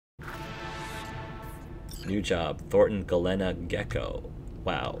New job, Thornton Galena Gecko.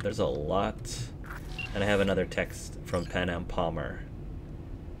 Wow, there's a lot. And I have another text from Pan Am Palmer.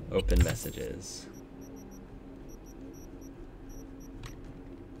 Open messages.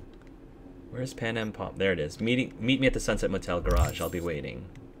 Where's Pan Am Palmer? There it is. Meet me at the Sunset Motel garage. I'll be waiting.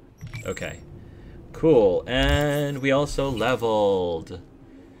 Okay. Cool. And we also leveled.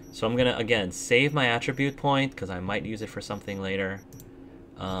 So I'm gonna, again, save my attribute point, because I might use it for something later.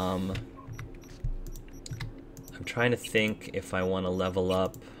 I'm trying to think if I want to level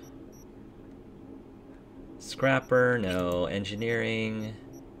up. Scrapper, no. Engineering,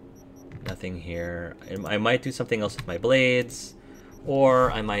 nothing here. I might do something else with my blades,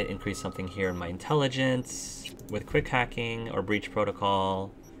 or I might increase something here in my intelligence with quick hacking or breach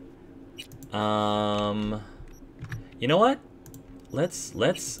protocol. You know what? Let's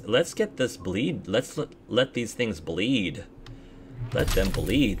get this bleed. Let's let these things bleed. Let them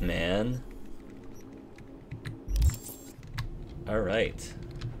bleed, man. All right.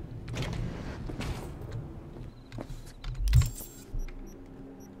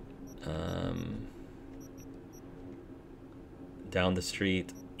 Down the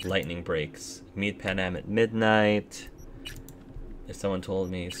street, lightning breaks. Meet Pan Am at midnight. If someone told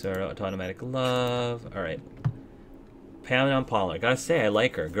me, sir, automatic love. All right. Pan Am Palmer. Gotta say, I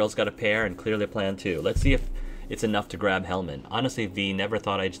like her. Girl's got a pair and clearly a plan too. Let's see if it's enough to grab Hellman. Honestly, V, never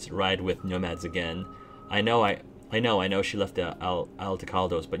thought I'd just ride with nomads again. I know she left the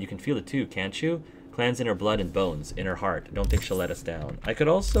Altecaldos, but you can feel it too, can't you? Clans in her blood and bones, in her heart. Don't think she'll let us down. I could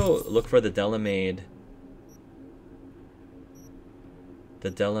also look for the Delamade. The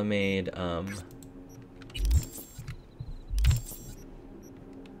Delamade,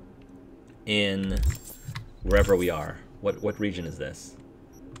 in wherever we are. What region is this?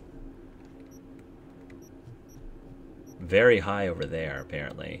 Very high over there,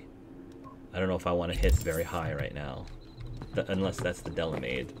 apparently. I don't know if I want to hit very high right now. Unless that's the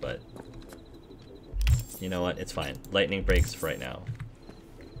Delamade, but... You know what? It's fine. Lightning breaks for right now.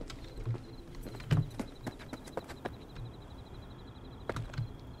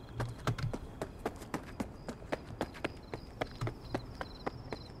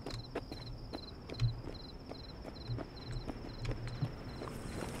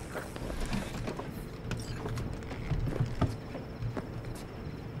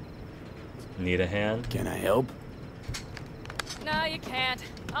 Need a hand? Can I help? No, you can't.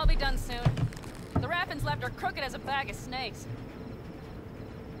 I'll be done soon. The Raffins left are crooked as a bag of snakes.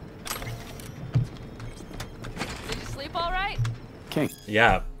 Did you sleep all right? Okay.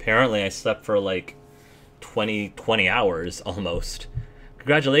 Yeah, apparently I slept for like 20 hours almost.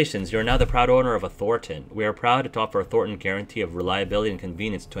 Congratulations, you're now the proud owner of a Thornton. We are proud to offer a Thornton guarantee of reliability and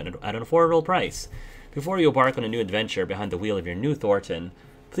convenience at an affordable price. Before you embark on a new adventure behind the wheel of your new Thornton,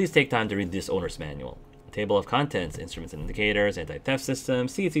 please take time to read this owner's manual. Table of contents, instruments and indicators, anti-theft system,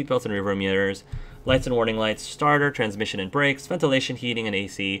 seat belts and rear mirrors, lights and warning lights, starter, transmission and brakes, ventilation, heating and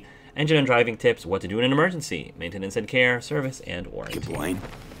AC, engine and driving tips, what to do in an emergency, maintenance and care, service and warranty. Good Blaine.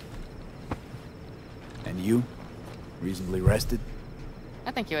 And you? Reasonably rested?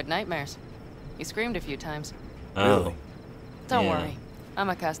 I think you had nightmares. You screamed a few times. Oh. Really? Don't worry. I'm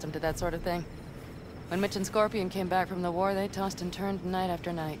accustomed to that sort of thing. When Mitch and Scorpion came back from the war, they tossed and turned night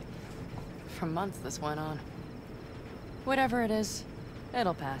after night. For months this went on. Whatever it is,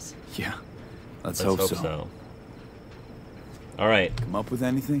 it'll pass. Yeah. Let's hope so. All right. Come up with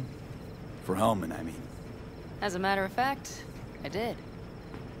anything? For Hellman, I mean. As a matter of fact, I did.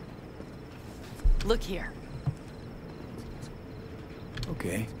 Look here.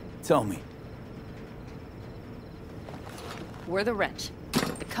 Okay. Tell me. We're the wrench.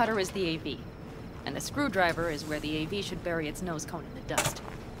 The cutter is the AV. And the screwdriver is where the AV should bury its nose cone in the dust.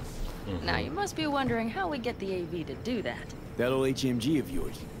 Now, you must be wondering how we get the AV to do that. That old HMG of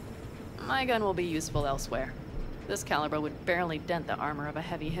yours. My gun will be useful elsewhere. This caliber would barely dent the armor of a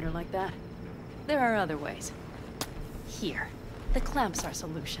heavy hitter like that. There are other ways. Here, the clamps are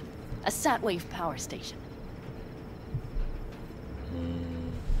solution. A sat-wave power station.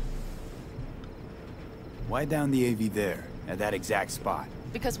 Why down the AV there, at that exact spot?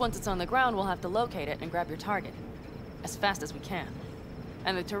 Because once it's on the ground, we'll have to locate it and grab your target. As fast as we can.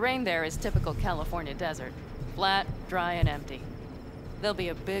 And the terrain there is typical California desert. Flat, dry, and empty. There'll be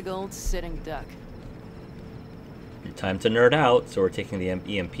a big old sitting duck. Time to nerd out, so we're taking the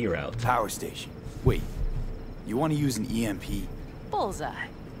EMP route. Power station. Wait, you want to use an EMP? Bullseye.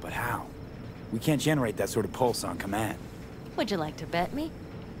 But how? We can't generate that sort of pulse on command. Would you like to bet me?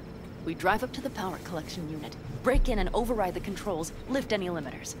 We drive up to the power collection unit, break in and override the controls, lift any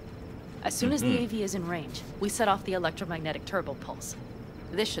limiters. As soon as the AV is in range, we set off the electromagnetic turbo pulse.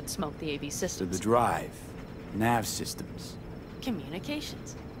 This should smoke the AV So systems. the drive, Nav systems.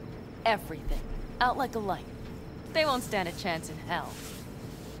 Communications. Everything. Out like a light. They won't stand a chance in hell.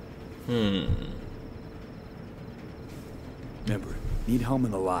 Remember, need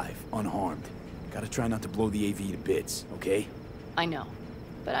Hellman alive, unharmed. Gotta try not to blow the AV to bits, okay? I know.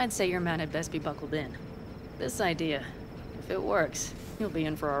 But I'd say your man had best be buckled in. This idea, if it works, you'll be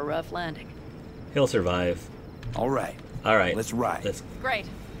in for a rough landing. He'll survive. All right. Let's ride. Great.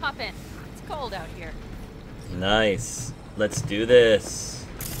 Hop in. It's cold out here. Nice. Let's do this.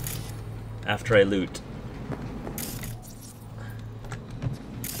 After I loot.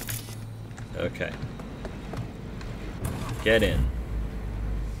 Okay. Get in.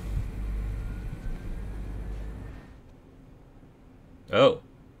 Oh.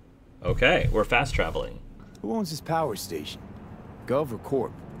 Okay, we're fast traveling. Who owns this power station? Gov or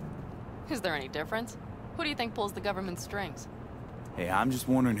Corp? Is there any difference? Who do you think pulls the government's strings? Hey, I'm just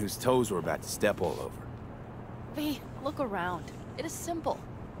wondering whose toes we're about to step all over. V, look around. It is simple.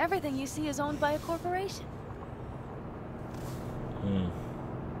 Everything you see is owned by a corporation. And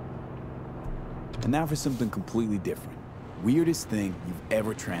now for something completely different. Weirdest thing you've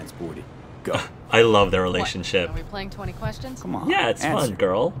ever transported. Go. I love their relationship. What? Are we playing 20 questions? Come on. Yeah, it's answer. fun,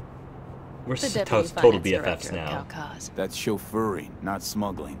 girl. We're The total Deputy BFFs Finance Director now. of Caucase. That's chauffeuring, not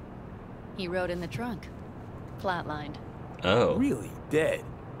smuggling. He rode in the trunk. Flatlined. Oh. Really? Dead?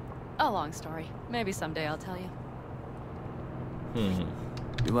 A long story. Maybe someday I'll tell you.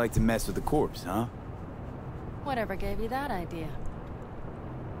 You like to mess with the corpse, huh? Whatever gave you that idea?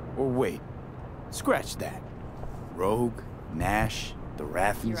 Or wait. Scratch that. Rogue, Nash, the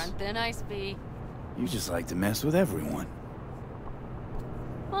Raffens. You're on thin ice, V. You just like to mess with everyone.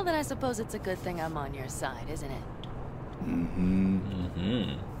 Well, then I suppose it's a good thing I'm on your side, isn't it?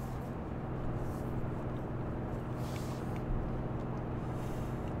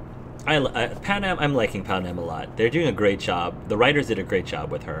 Pan Am, I'm liking Pan Am a lot. They're doing a great job. The writers did a great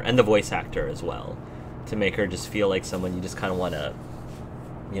job with her, and the voice actor as well, to make her just feel like someone you just kind of want to,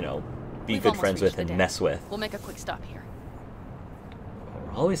 you know, be We've good almost friends reached with the and dam. mess with. We'll make a quick stop here.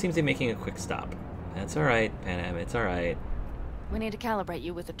 Always seems to be making a quick stop. That's all right, Pan Am. It's all right. We need to calibrate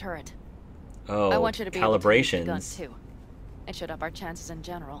you with the turret. Oh, I want you to be able to use the gun calibrations. too. It should up our chances in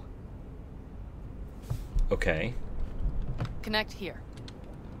general. Okay. Connect here.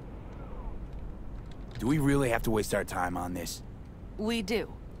 Do we really have to waste our time on this? We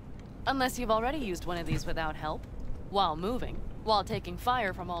do. Unless you've already used one of these without help, while moving, while taking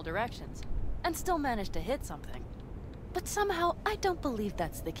fire from all directions, and still managed to hit something. But somehow, I don't believe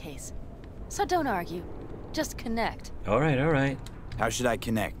that's the case. So don't argue. Just connect. All right. How should I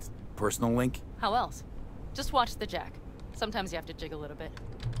connect? Personal link? How else? Just watch the jack. Sometimes you have to jig a little bit.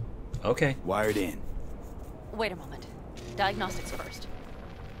 Okay. Wired in. Wait a moment. Diagnostics first.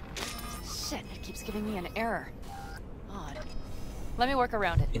 Shit, it keeps giving me an error. Odd. Let me work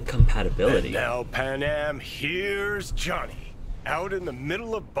around it. Incompatibility. And now, Pan Am, here's Johnny. Out in the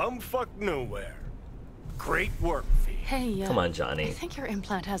middle of bumfuck nowhere. Great work, V. Hey, Come on, I Johnny. think your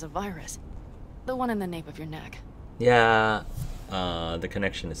implant has a virus. The one in the nape of your neck. Yeah. The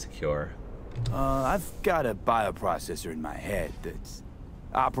connection is secure. I've got a bioprocessor in my head that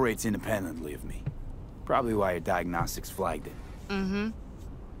operates independently of me. Probably why your diagnostics flagged it.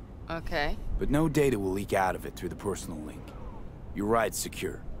 Okay. But no data will leak out of it through the personal link. Your ride's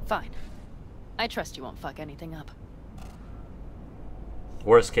secure. Fine. I trust you won't fuck anything up.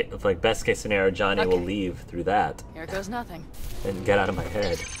 Worst case, like best case scenario, Johnny will Okay. leave through that Here goes nothing. and get out of my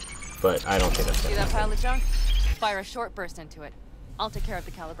head. But I don't think that's See gonna that happen. pile of junk? Fire a short burst into it. I'll take care of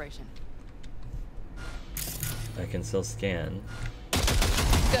the calibration. I can still scan.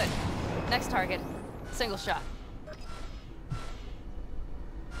 Good. Next target. Single shot.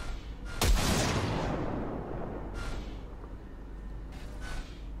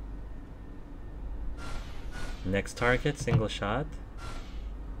 Next target, single shot.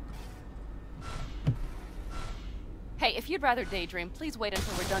 Hey, if you'd rather daydream, please wait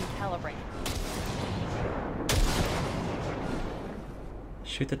until we're done calibrating.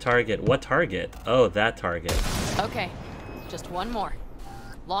 Shoot the target. What target? Oh, that target. Okay. Just one more.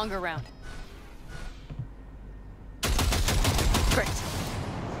 Longer round. Great.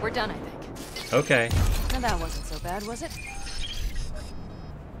 We're done, I think. Okay. Now that wasn't so bad, was it?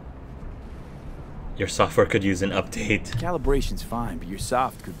 Your software could use an update. Calibration's fine, but your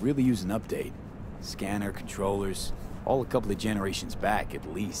soft could really use an update. Scanner, controllers, all a couple of generations back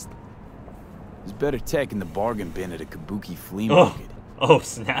at least. There's better tech in the bargain bin at a kabuki flea market. Oh, I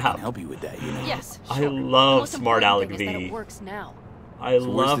snap. can help you with that, you know. Yes, I sure. love The most smart important Aleck thing is that V. it works now. I So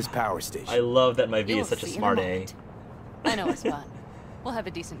where's love this power station? I love that my V You'll is such a see in smart A. moment. I know a spot. We'll have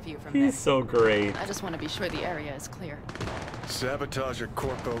a decent view from He's there. so great. I just want to be sure the area is clear. Sabotage a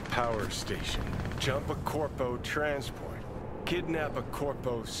Corpo power station. Jump a Corpo transport. Kidnap a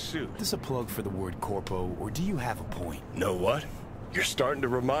Corpo suit. Is this a plug for the word corpo, or do you have a point? Know what? You're starting to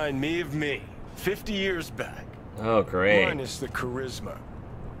remind me of me. 50 years back. Oh, great. Minus the charisma.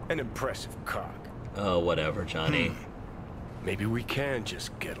 An impressive cock. Oh, whatever, Johnny. Maybe we can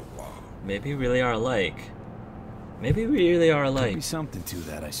just get along. Maybe we really are alike. Maybe we really are Could alike. be something to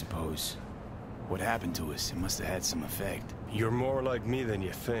that, I suppose. What happened to us? It must have had some effect. You're more like me than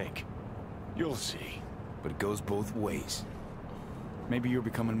you think. You'll see. But it goes both ways. Maybe you're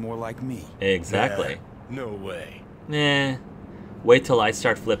becoming more like me. Exactly. No way. Nah. Wait till I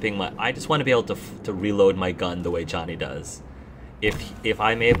start flipping my... I just want to be able to reload my gun the way Johnny does. If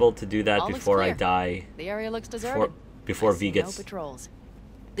I'm able to do that All looks before I clear. die, The area looks deserted. before I see V gets no patrols.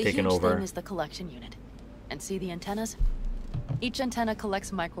 The taken huge over. thing is the collection unit. And see the antennas? Each antenna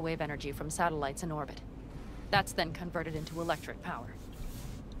collects microwave energy from satellites in orbit. That's then converted into electric power.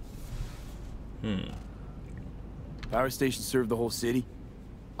 Power stations serve the whole city?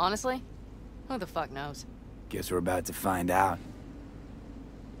 Honestly, who the fuck knows? Guess we're about to find out.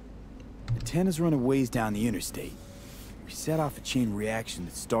 Antennas run a ways down the interstate. We set off a chain reaction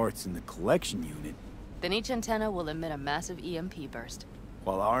that starts in the collection unit, Then each antenna will emit a massive EMP burst.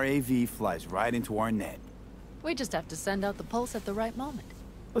 while our AV flies right into our net. We just have to send out the pulse at the right moment.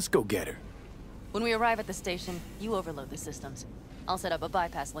 Let's go get her. When we arrive at the station, you overload the systems. I'll set up a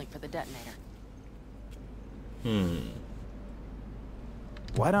bypass link for the detonator.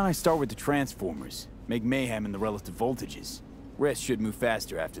 Why don't I start with the transformers? Make mayhem in the relative voltages. Rest should move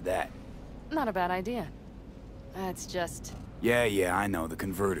faster after that. Not a bad idea. It's just... Yeah, I know, the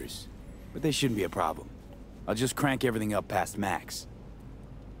converters. But they shouldn't be a problem. I'll just crank everything up past max.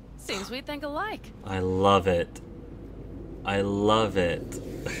 seems we think alike. I love it. I love it.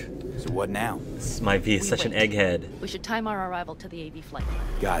 So what now? This might be We such an wait. egghead. We should time our arrival to the AV flight.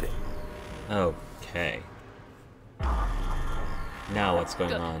 Got it. Okay. Now what's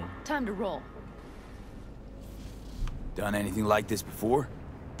going Good. on? Time to roll. Done anything like this before?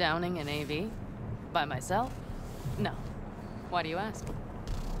 Downing an AV? By myself? No. Why do you ask?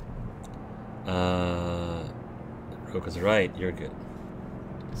 Rogue was right. You're good.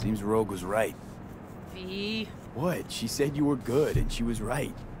 Seems Rogue was right. V. What? She said you were good, and she was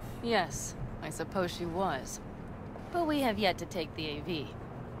right. Yes, I suppose she was. But we have yet to take the AV.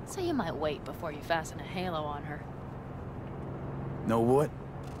 So you might wait before you fasten a halo on her. Know what?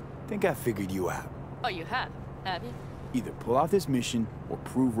 Think I figured you out. Oh, you have you? Either pull off this mission, or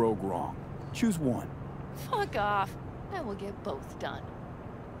prove Rogue wrong. Choose one. Fuck off. I will get both done.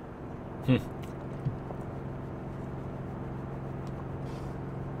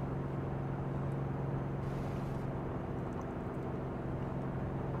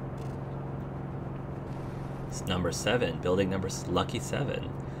 It's number 7. Building number lucky 7.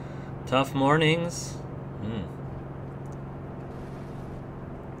 Tough mornings.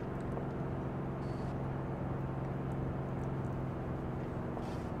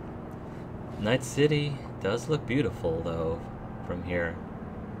 Night City does look beautiful, though, from here.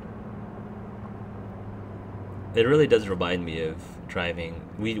 It really does remind me of driving.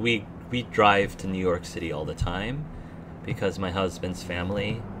 We drive to New York City all the time because my husband's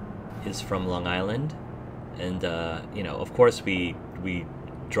family is from Long Island, and you know, of course, we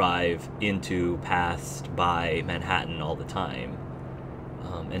drive into, past, by Manhattan all the time,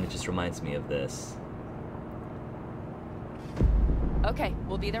 and it just reminds me of this. Okay,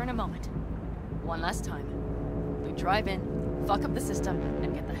 we'll be there in a moment. One last time. We drive in, fuck up the system,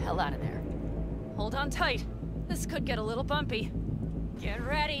 and get the hell out of there. Hold on tight. This could get a little bumpy. Get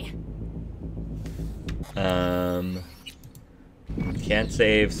ready. Can't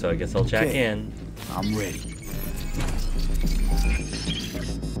save, so I guess I'll check Okay. in. I'm ready.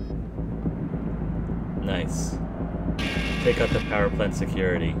 Nice. Take out the power plant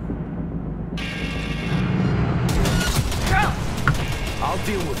security. Drone! I'll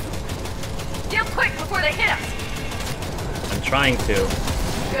deal with it. Deal quick before they hit us! I'm trying to.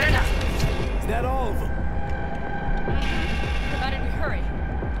 Good enough. Is that all of them? Provided we hurry.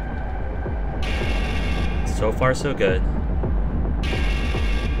 So far, so good.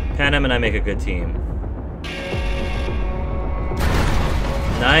 Panem and I make a good team.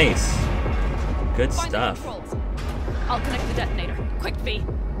 Nice. Good Find stuff. the controls. I'll connect the detonator. Quick, V.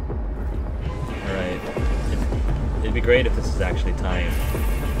 Alright. It'd be great if this is actually timed.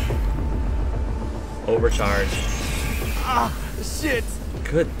 Overcharge. Ah, shit!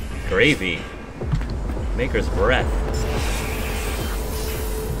 Good gravy. Maker's breath.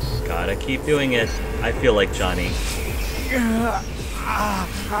 Gotta keep doing it. I feel like Johnny.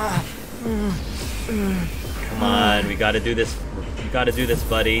 Come on, we gotta do this. We gotta do this,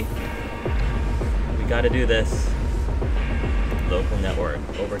 buddy. We gotta do this. Local network,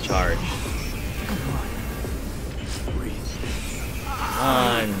 overcharge. Come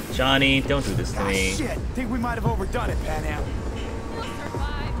on, Johnny, don't do this to me. Shit, think we might have overdone it, Pan Am. We'll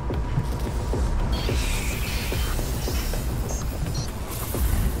survive.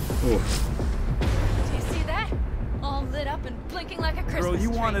 Oof. Do you see that? All lit up and blinking like a Christmas Girl, you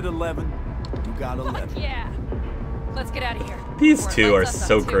tree. wanted 11. You got 11. Fuck yeah. Let's get out of here. These Before it two are lights us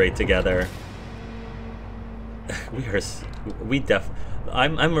so up, too. great together.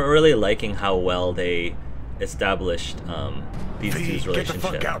 I'm really liking how well they established these V, two's get the relationship.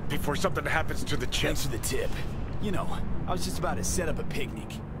 fuck out before something happens to the chip. Thanks for the tip. You know, I was just about to set up a picnic.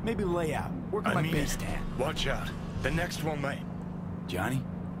 Maybe lay out. Work on my base stand. Watch out. The next one might. Johnny?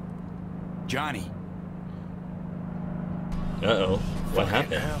 Johnny? Uh-oh. What Fucking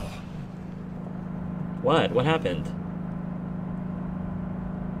happened? hell. What? What happened?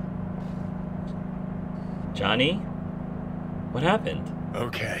 Johnny? What happened?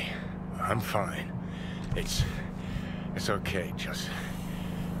 Okay, I'm fine. It's okay, just...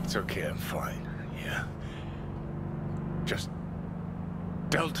 It's okay, I'm fine, yeah? Just...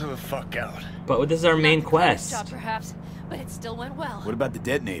 Delta the fuck out. But this is our main Not the greatest quest. job, perhaps, but it still went well. What about the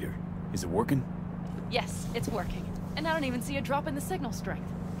detonator? Is it working? Yes, it's working. And I don't even see a drop in the signal strength.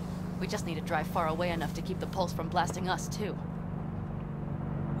 We just need to drive far away enough to keep the pulse from blasting us, too.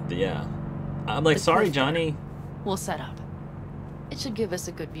 Yeah. I'm like, The sorry, quick- Johnny. We'll set up. It should give us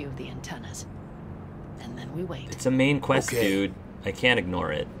a good view of the antennas. And then we wait. It's a main quest, Okay. dude. I can't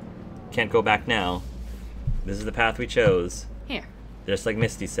ignore it. Can't go back now. This is the path we chose. Here. Just like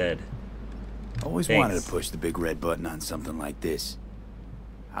Misty said. Always Thanks. wanted to push the big red button on something like this.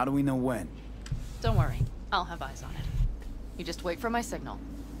 How do we know when? Don't worry. I'll have eyes on it. You just wait for my signal.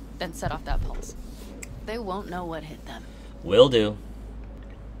 Then set off that pulse. They won't know what hit them. Will do.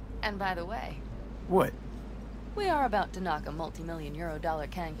 And by the way, What? we are about to knock a multi-million-euro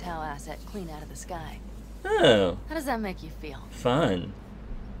Kang Tao asset clean out of the sky. Oh, How does that make you feel? fun.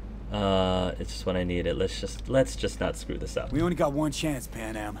 It's just what I needed. Let's just not screw this up. We only got one chance,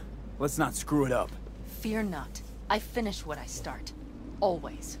 Pan Am. Let's not screw it up. Fear not. I finish what I start.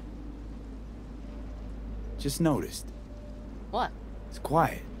 Always. Just noticed. What? It's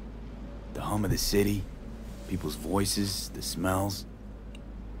quiet. The hum of the city, people's voices, the smells.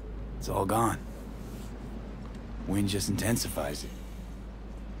 It's all gone. Wind just intensifies it.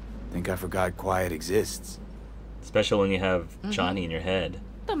 Think I forgot quiet exists. Especially when you have Johnny in your head.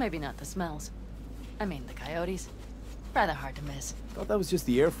 Though maybe not the smells. I mean, the coyotes. Rather hard to miss. Thought that was just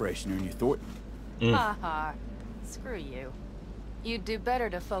the air freshener in your Thornton. Ha ha. Screw you. You'd do better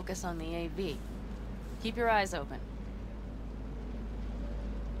to focus on the AV. Keep your eyes open.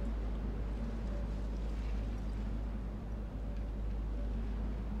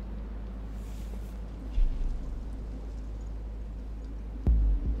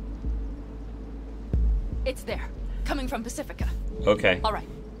 It's there. Coming from Pacifica. Okay. All right.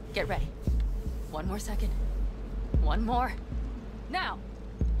 Get ready. One more second. One more. Now.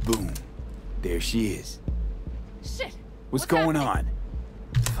 Boom. There she is. Shit. What's going happening?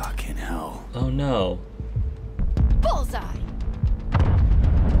 on? Fucking hell. Oh no. Bullseye.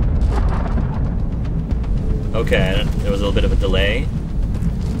 Okay, there was a little bit of a delay.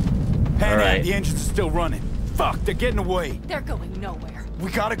 Pan Am, right. the engines are still running. Fuck, they're getting away. They're going nowhere. We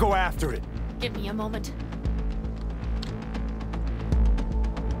gotta go after it. Give me a moment.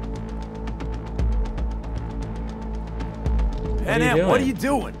 Pan are you Am, what are doing? you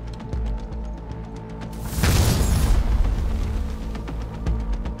doing?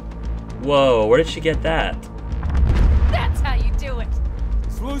 Whoa, where did she get that? That's how you do it.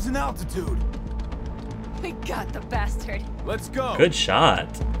 It's losing altitude. We got the bastard. Let's go. Good shot.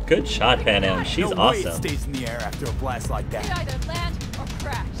 Good shot, Pan Am. She's no way it awesome. stays in the air after a blast like We that. either land or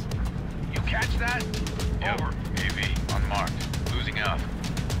crash. You catch that? Over. AV, unmarked. Losing out.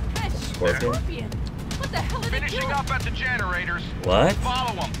 That Scorpion? scorpion. What the hell are they Finishing doing? up at the generators. What?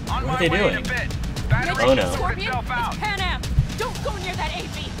 Follow them. On What my are they way doing? in a bit. Battery Oh, no. should sort Scorpion, itself out. it's Pan Am. Don't go near that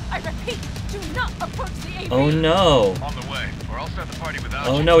AV. I repeat, do not approach the AV. Oh no. On the way, or I'll start the party without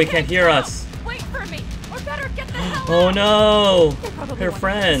Oh you. no, he can't hear Come. us. Wait for me, or better get the hell Oh out. no. They're probably Her one of the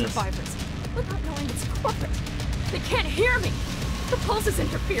friends. survivors, without knowing it's corporate. They can't hear me. The pulse is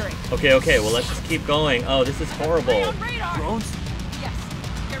interfering. Okay, okay, well let's just keep going. Oh, this is Stay horrible. on radar. Drones? Yes,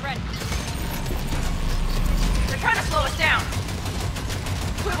 get ready. They're trying to slow us down.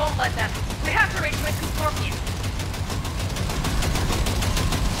 We won't let them. We have to reach Missing Scorpion.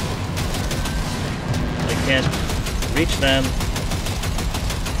 I can't reach them.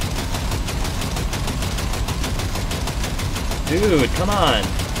 Dude, come on.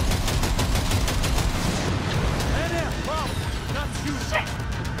 Shit!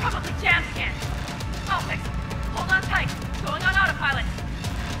 Probably jam scan. I'll fix it. Hold on tight. Going on autopilot.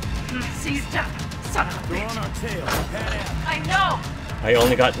 Seized up. Son of a They're bitch. on our tail. Pan Am. I know. I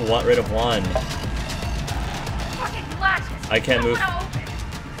only got rid of one. Fucking latches. I can't move. Wanna open.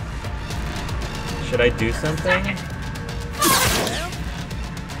 Should I do something? Second.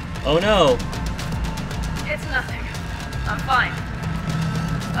 Oh no. It's nothing. I'm fine.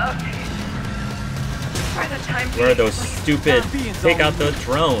 Okay. For the time being. Where are those stupid... Take out those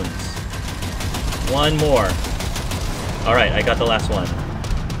drones. One more. Alright, I got the last one.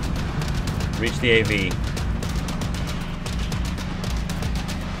 Reach the AV.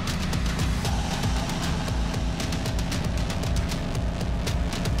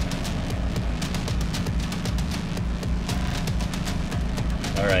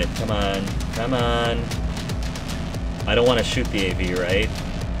 Alright, come on. Come on. I don't want to shoot the AV, right?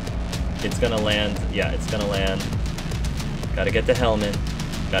 It's gonna land. Yeah, it's gonna land. Gotta get to Hellman.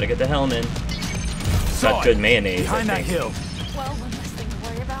 Gotta get to Hellman. Got good mayonnaise, Behind I that think. hill. Well, one less thing to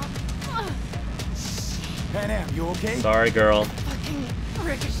worry about. Pan Am, you okay? Sorry, girl. Fucking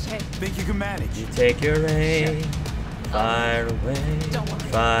ricochet. Think you can manage? You take your aim. Fire away. Don't worry.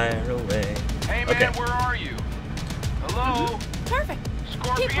 Fire away. Hey, man, Okay. where are you? Hello? Perfect.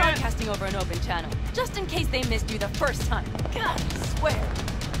 Scorpion? Keep broadcasting over an open channel, just in case they missed you the first time. God, I swear.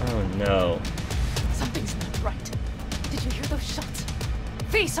 Oh no. Something's not right. Did you hear those shots?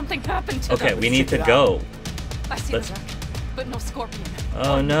 V, something happened to Okay, them. we need to check it go. I see let's- the wreck, but no scorpion.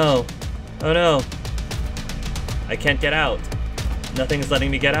 Oh no. Oh no. I can't get out. Nothing's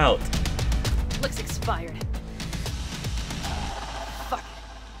letting me get out. Looks expired. Fuck.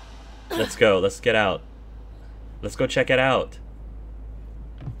 Let's go. Let's get out. Let's go check it out.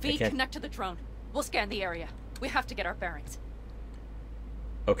 V, can't- connect to the drone. We'll scan the area. We have to get our bearings.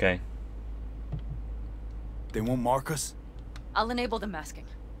 Okay. They won't mark us? I'll enable the masking.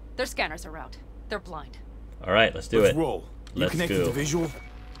 Their scanners are out. They're blind. Alright, let's do Let's it. roll. You Let's connected go. to visual?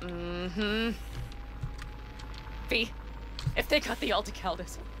 V, if they got the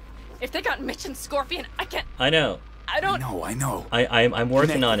Aldecaldos, if they got Mitch and Scorpion, I can't. I know. I don't. I know. I'm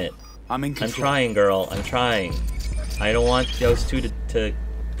working on it. I'm in I'm control. trying, girl. I'm trying. I don't want those two to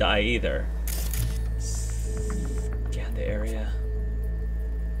die either. Scan the area.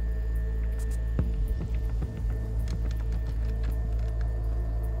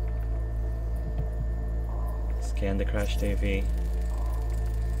 Scan the crashed AV.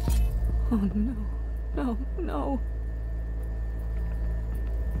 Oh no. No, no.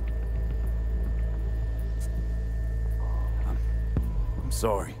 I'm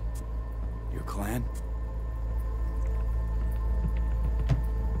sorry. Your clan?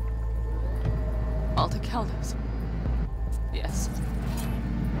 Aldecaldos. Yes.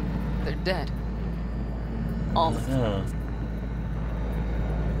 They're dead. All of them. Oh.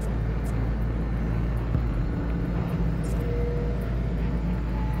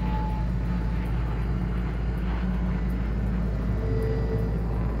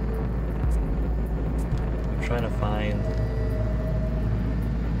 I'm trying to find.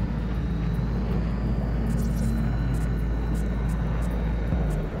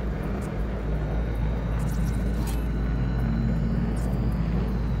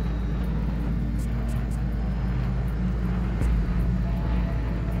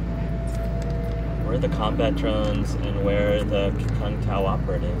 Where are the combat drones and where are the Kung Tao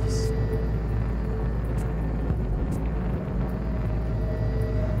operatives?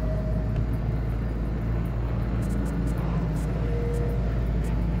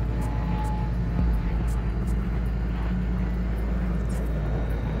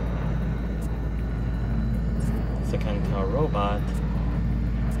 It's a Kung Tao robot.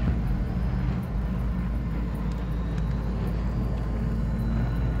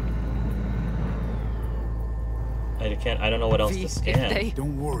 I don't know what else V, to if scan. they-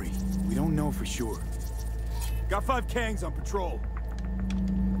 Don't worry. We don't know for sure. Got 5 Kangs on patrol.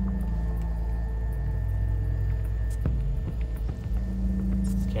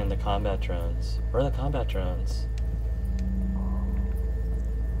 Scan the combat drones. Where are the combat drones?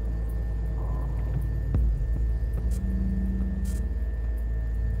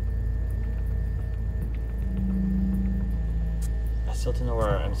 I still don't know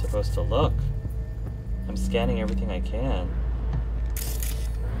where I'm supposed to look. I'm scanning everything I can.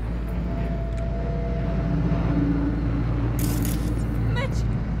 Mitch!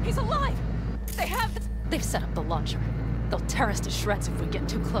 He's alive! They've set up the launcher. They'll tear us to shreds if we get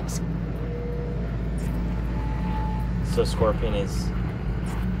too close. So Scorpion is...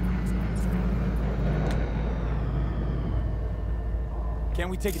 Can't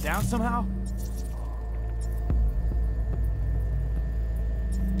we take it down somehow?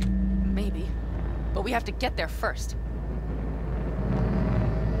 Maybe. But we have to get there first.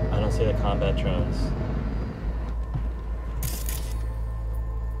 I don't see the combat drones.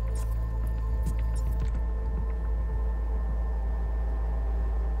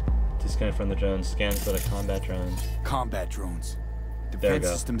 Disconnect from the drones. Scan for the combat drones. Combat drones. There we Defense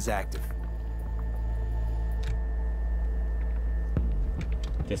go. system's active.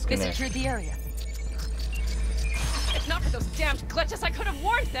 They Disconnect. secured the area. If not for those damned glitches, I could have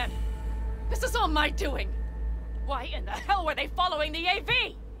warned them. This is all my doing. Why in the hell were they following the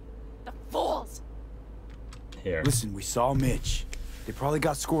AV? The fools! Here. Listen, we saw Mitch. They probably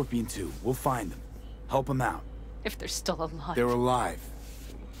got Scorpion too. We'll find them. Help them out. If they're still alive. They're alive.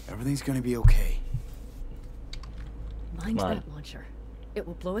 Everything's gonna be okay. Mind Come on. that launcher. It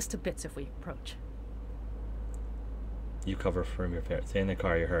will blow us to bits if we approach. You cover from your parents. Stay in the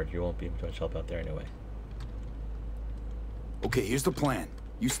car. You're hurt. You won't be much help out there anyway. Okay, here's the plan.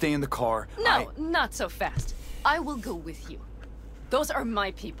 You stay in the car. No, not so fast. I will go with you. Those are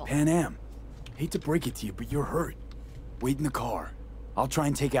my people. Pan Am. Hate to break it to you, but you're hurt. Wait in the car. I'll try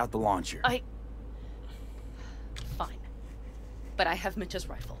and take out the launcher. Fine. But I have Mitch's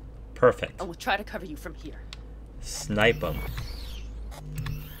rifle. Perfect. And we'll try to cover you from here. Snipe them.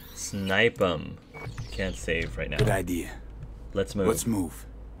 Snipe them. Can't save right now. Good idea. Let's move. Let's move.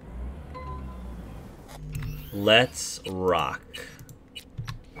 Let's rock.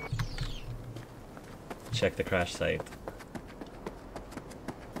 Check the crash site.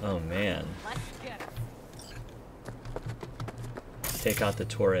 Oh man. Let's get it. Take out the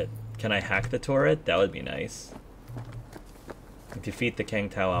turret. Can I hack the turret? That would be nice. Defeat the Kang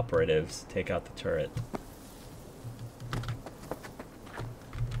Tao operatives. Take out the turret.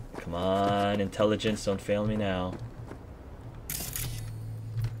 Come on, intelligence, don't fail me now.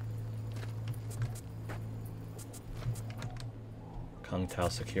 Kang Tao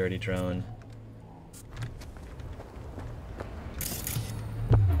security drone.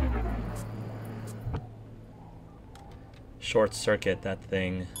 Short circuit that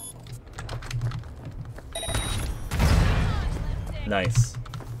thing. Nice.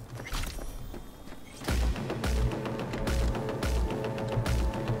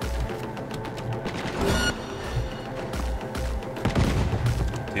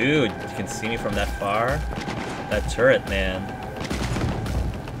 Dude, you can see me from that far? That turret, man.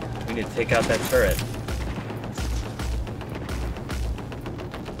 We need to take out that turret.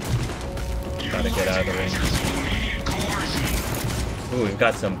 Gotta get out of the ring. Ooh, we've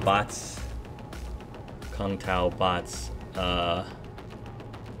got some bots. Kung Tao bots.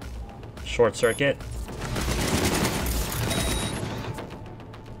 Short circuit.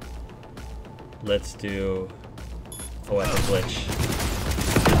 Let's do a weapon glitch.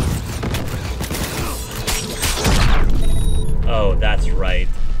 Oh, that's right.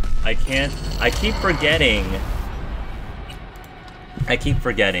 I keep forgetting.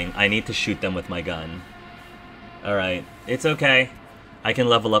 I need to shoot them with my gun. Alright, it's okay. I can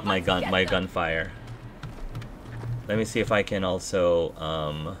level up my gunfire. Let me see if I can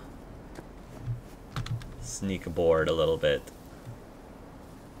also sneak aboard a little bit.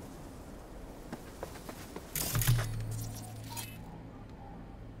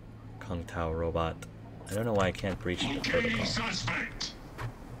 Kung Tao robot. I don't know why I can't breach the protocol. Suspect.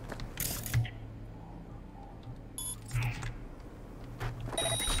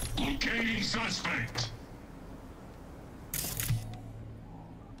 Locating suspect.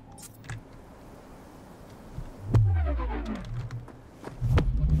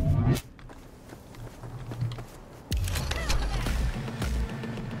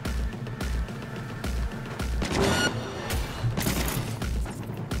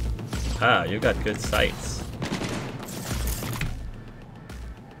 Ah, you got good sights.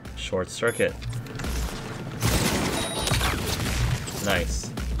 Short circuit.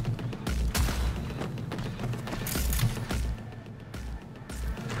 Nice.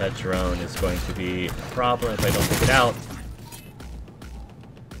 That drone is going to be a problem if I don't take it out.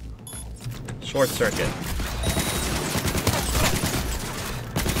 Short circuit.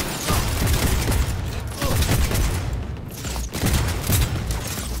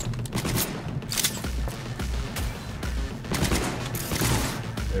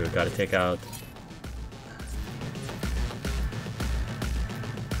 We've got to take out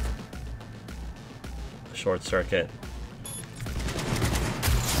short circuit.